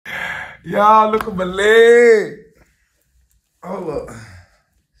Y'all look at my leg. Hold up.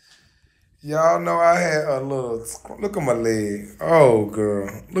 Y'all know I had a little, look at my leg. Oh, girl,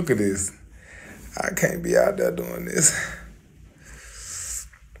 look at this. I can't be out there doing this.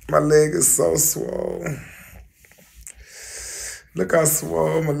 My leg is so swollen. Look how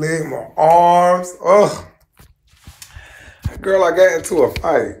swole my leg, my arms. Oh. Girl, I got into a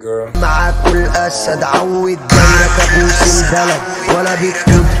fight, girl. مع كل أسد عود دايرة كابوس البلد ولا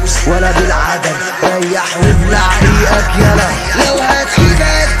بالكب ولا بالعدد ريح وابلع ريقك يلا لو هتحب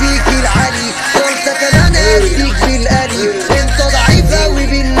اديك العلي وانت كمان اديك بالقلي انت ضعيف اوي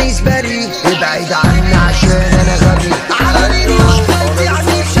بالنسبة لي ابعد عني عشان انا غبي على مش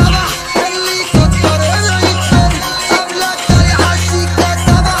يعني شبح اللي يكتر ولا يكتر قبلك طريقة السكة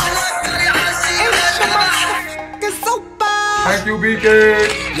طبعا Thank you, BK.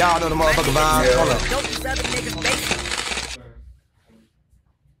 Y'all know the motherfucker vibe. Hold up.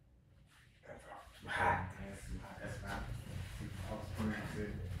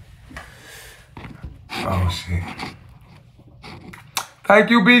 Oh, shit. Thank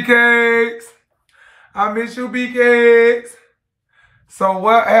you, BKs. I miss you, BKs. So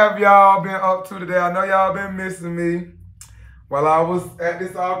what have y'all been up to today? I know y'all been missing me while I was at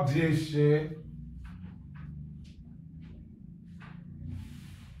this audition.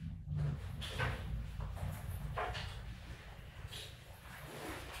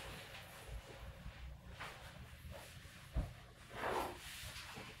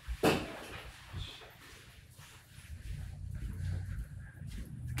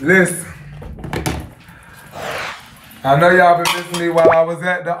 Listen, I know y'all been missing me while I was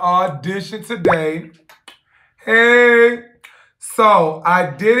at the audition today. Hey, so I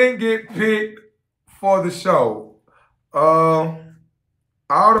didn't get picked for the show. All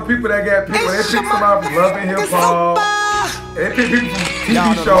the people that got picked, they picked somebody from Love and Hip Hop. They picked people from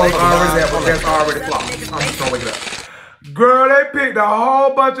TV shows that's already flopped. I'm just gonna wake it up. Girl, they picked a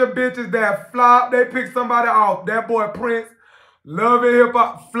whole bunch of bitches that flopped. They picked somebody off. That boy Prince. Love and Hip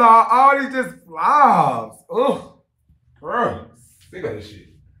Hop, flaw, all these just flops. Ugh. Bro, sick of this shit.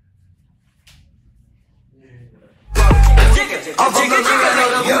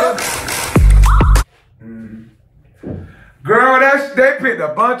 Girl, they picked a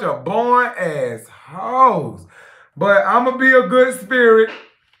bunch of boring ass hoes. But I'ma be a good spirit.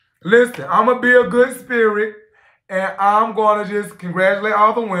 Listen, I'ma be a good spirit. And I'm gonna just congratulate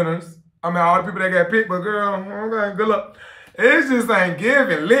all the winners. I mean, all the people that got picked, but girl, okay, good luck. It just ain't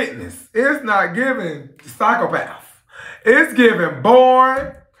giving litness. It's not giving psychopath. It's giving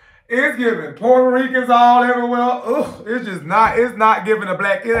boring. It's giving Puerto Ricans all everywhere. Ugh, it's not giving a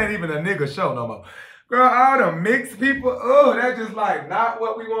black, it ain't even a nigga show no more. Girl, all the mixed people, that's just like not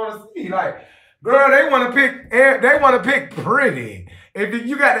what we want to see. Like, girl, they want to pick pretty. If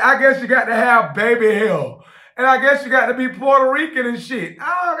you got, I guess you got to have baby hair. And I guess you got to be Puerto Rican and shit.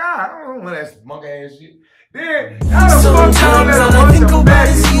 Oh, God, I don't want that monkey ass shit. Then, sometimes all I think about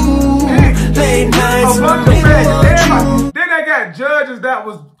is you. Late nights, then they got judges that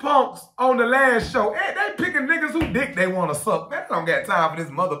was punks on the last show. They picking niggas who dick they want to suck. Man, I don't got time for this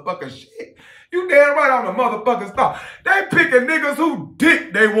motherfucking shit. You damn right on the motherfucking stuff. They picking niggas who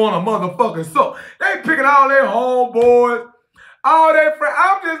dick they want to motherfucking suck. They picking all their homeboys, all their friends.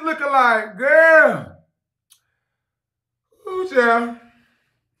 I'm just looking like, girl. Ooh, child.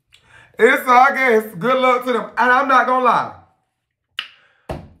 It's, I guess, good luck to them. And I'm not gonna lie.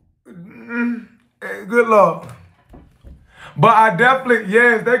 Good luck. But I definitely,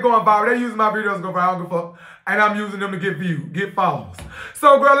 yes, they going viral. They using my videos to go viral. I don't give a fuck. And I'm using them to get views, get followers.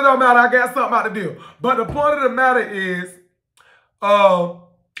 So, girl, it don't matter. I got something out the deal. But the point of the matter is, I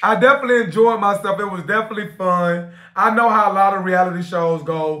definitely enjoyed myself. It was definitely fun. I know how a lot of reality shows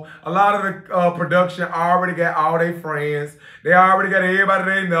go. A lot of the production already got all their friends. They already got everybody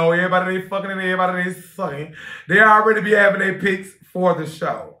they know, everybody they fucking and everybody they sucking. They already be having their picks for the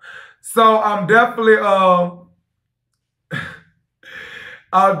show. So I'm definitely, I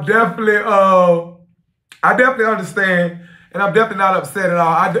definitely understand, and I'm definitely not upset at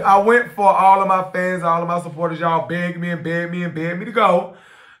all. I went for all of my fans, all of my supporters. Y'all begged me to go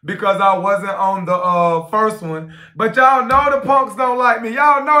because I wasn't on the first one. But y'all know the punks don't like me.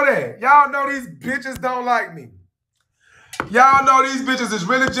 Y'all know that. Y'all know these bitches don't like me. Y'all know these bitches is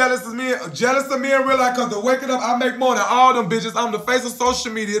really jealous of me in real life because to waking up, I make more than all them bitches. I'm the face of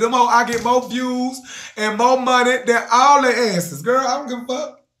social media. I get more views and more money than all their asses. Girl, I don't give a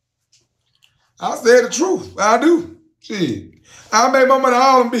fuck. I say the truth. I do. Shit. I make more money than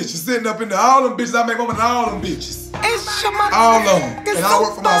all them bitches. Sitting up in there. All them bitches, I make more money than all them bitches. All of them. And I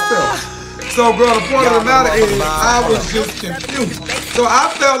work for myself. So, girl, the point of the matter is I was just confused. So I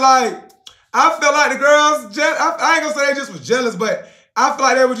felt like I feel like the girls, I ain't gonna say they just was jealous, but I feel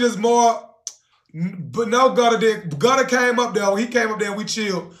like they were just more, but no, Gutter did. Gutter came up there, he came up there and we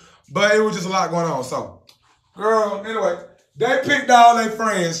chilled, but it was just a lot going on, so. Girl, anyway, they picked all their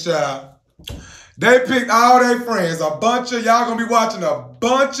friends, child. They picked all their friends. A bunch of, y'all gonna be watching a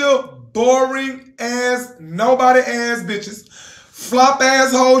bunch of boring ass, nobody ass bitches. Flop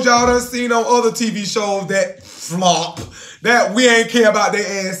ass hoes y'all done seen on other TV shows that flop, that we ain't care about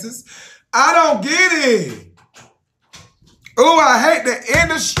their asses. I don't get it. Ooh, I hate the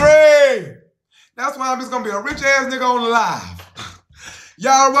industry. That's why I'm just gonna be a rich ass nigga on the live.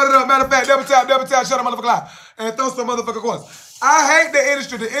 Y'all run it up. Matter of fact, double tap, shut the motherfucker live. And throw some motherfucker coins. I hate the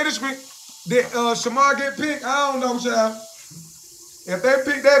industry. The industry that Shamar get picked, I don't know, child. If they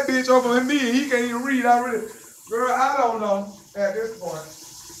pick that bitch over me, he can't even read already. Girl, I don't know at this point.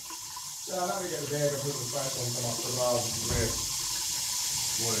 Child, I got a bag of people's fight on come out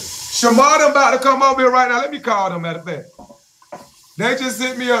for the Shamar them about to come over here right now. Let me call them, matter of fact. They just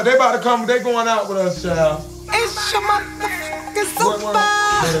hit me up. They about to come. They going out with us, child. It's your motherfucking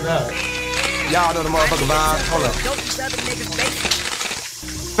Supa. Y'all know the motherfucking vibe. Hold up.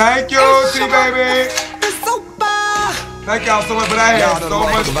 Thank you, T-Baby. It's Supa. Thank y'all so much, but I had so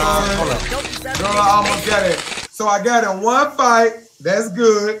much fun. Hold up. Girl, I almost got it. So I got in one fight. That's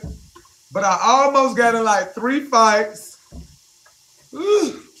good. But I almost got in like 3 fights.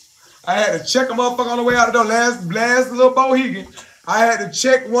 Ooh. I had to check a motherfucker on the way out the door. Last little Bohegan. I had to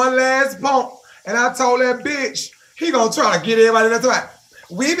check one last pump. And I told that bitch, he gonna try to get everybody that's right.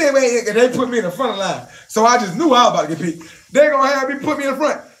 We been waiting, and they put me in the front of the line. So I just knew I was about to get picked. They gonna have me put me in the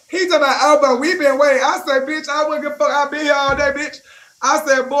front. He talking about, oh, but we been waiting. I said, bitch, I wouldn't give a fuck. I been here all day, bitch. I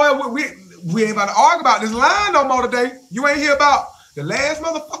said, boy, we ain't about to argue about this line no more today. You ain't hear about the last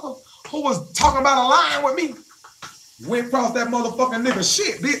motherfucker who was talking about a line with me. Went across that motherfucking nigga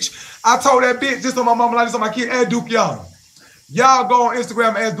shit, bitch. I told that bitch, this on my mama, like this on my kid, ask Duke Young. Y'all go on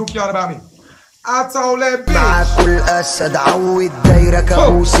Instagram and ask Duke Young about me. I told that bitch. مع كل أسد عود دايرة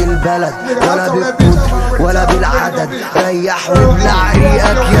كابوس البلد ولا بالكتر ولا بالعدد ريح وابلع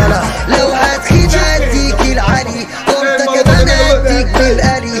ريقك يلا لو هتخيب هديك العلي وانت كمان هديك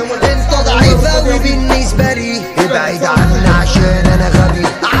بالقلي انت ضعيف اوي بالنسبة لي ابعد عني عشان انا غبي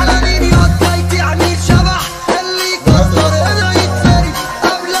على مين يوطيت يعني شبح اللي يكسر انا يتفري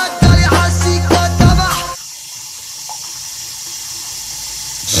قبلك ده يحسيك واتبح.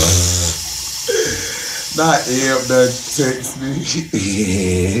 Not him that text me.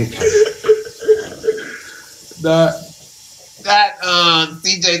 Not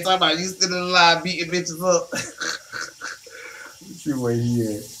CJ talking about you still in the line beating bitches up. Let's see where he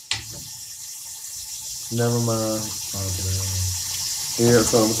at. Never mind. Okay. Yeah,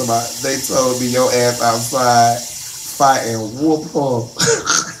 so they told me your ass outside fighting whoop up.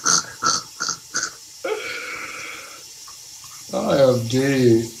 I am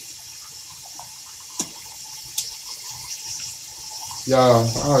dead. Y'all, I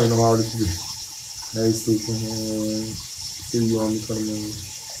don't even know how this is. Hey, Supa, see you on me for the moon.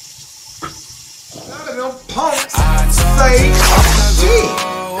 None of them punks say shit.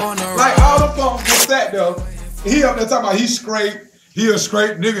 Like all the punks just sat there. He up there talking about he a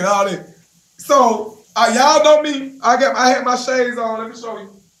straight nigga and all that. So, y'all know me. I had my shades on. Let me show you.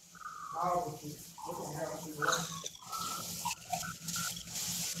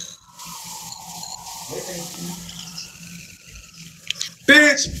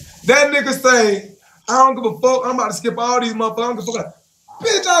 Bitch, that nigga say, I don't give a fuck. I'm about to skip all these motherfuckers. I don't give a fuck.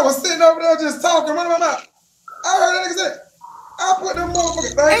 Bitch, I was sitting over there just talking, running my mouth. I heard that nigga say, I put them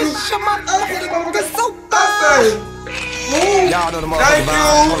motherfuckers, thank you. I put them motherfuckers, I say, y'all know the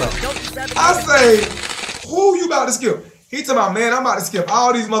motherfuckers. Thank you. I say, who you about to skip? He talking about, man, I'm about to skip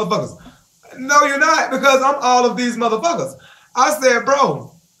all these motherfuckers. No, you're not, because I'm all of these motherfuckers. I said, bro,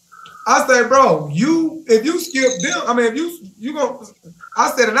 if you skip them, I mean, if you gonna,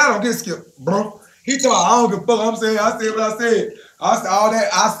 I said, and I don't get skipped, bro. He told me, I don't give a fuck. I'm saying, I said what I said. I said all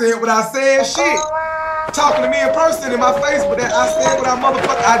that, I said what I said, shit. Talking to me in person in my face, but that I said what I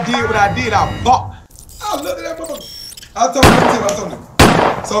motherfucker, I did what I did, I bought. I looked at that motherfucker. I told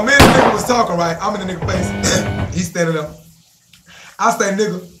him. So me and the nigga was talking, right? I'm in the nigga face. He's standing up. I say,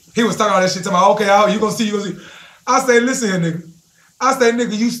 nigga, he was talking all that shit to me. Okay, you gonna see. I say, listen here, nigga. I say,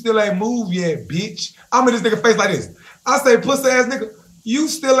 nigga, you still ain't moved yet, bitch. I'm in this nigga face like this. I say, pussy ass nigga, you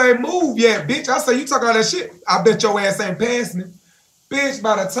still ain't moved yet, bitch. I say, you talking all that shit. I bet your ass ain't passing it. Bitch,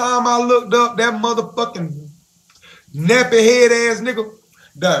 by the time I looked up, that motherfucking nappy head ass nigga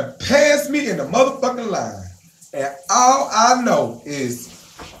done passed me in the motherfucking line. And all I know is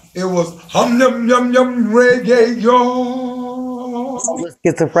it was hum yum yum yum reggae yo.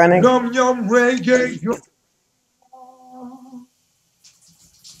 Schizophrenic? Yum yum reggae.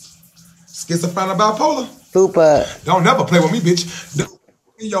 Schizophrenic bipolar. Supa. Don't never play with me, bitch.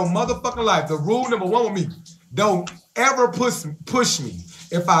 In your motherfucking life, the rule number one with me, don't ever push me.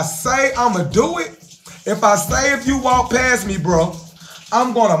 If I say I'ma do it, if you walk past me, bro,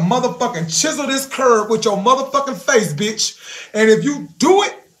 I'm gonna motherfucking chisel this curb with your motherfucking face, bitch. And if you do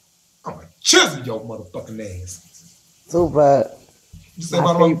it, I'm gonna chisel your motherfucking ass. Supa.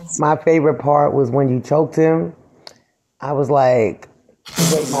 My favorite part was when you choked him. I was like,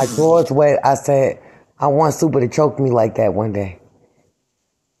 my drawers wet. I said, I want Supa to choke me like that one day.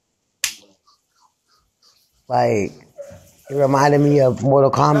 Like, it reminded me of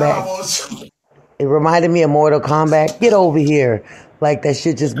Mortal Kombat. It reminded me of Mortal Kombat. Get over here. Like, that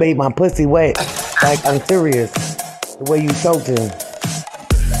shit just made my pussy wet. Like, I'm serious. The way you choked him.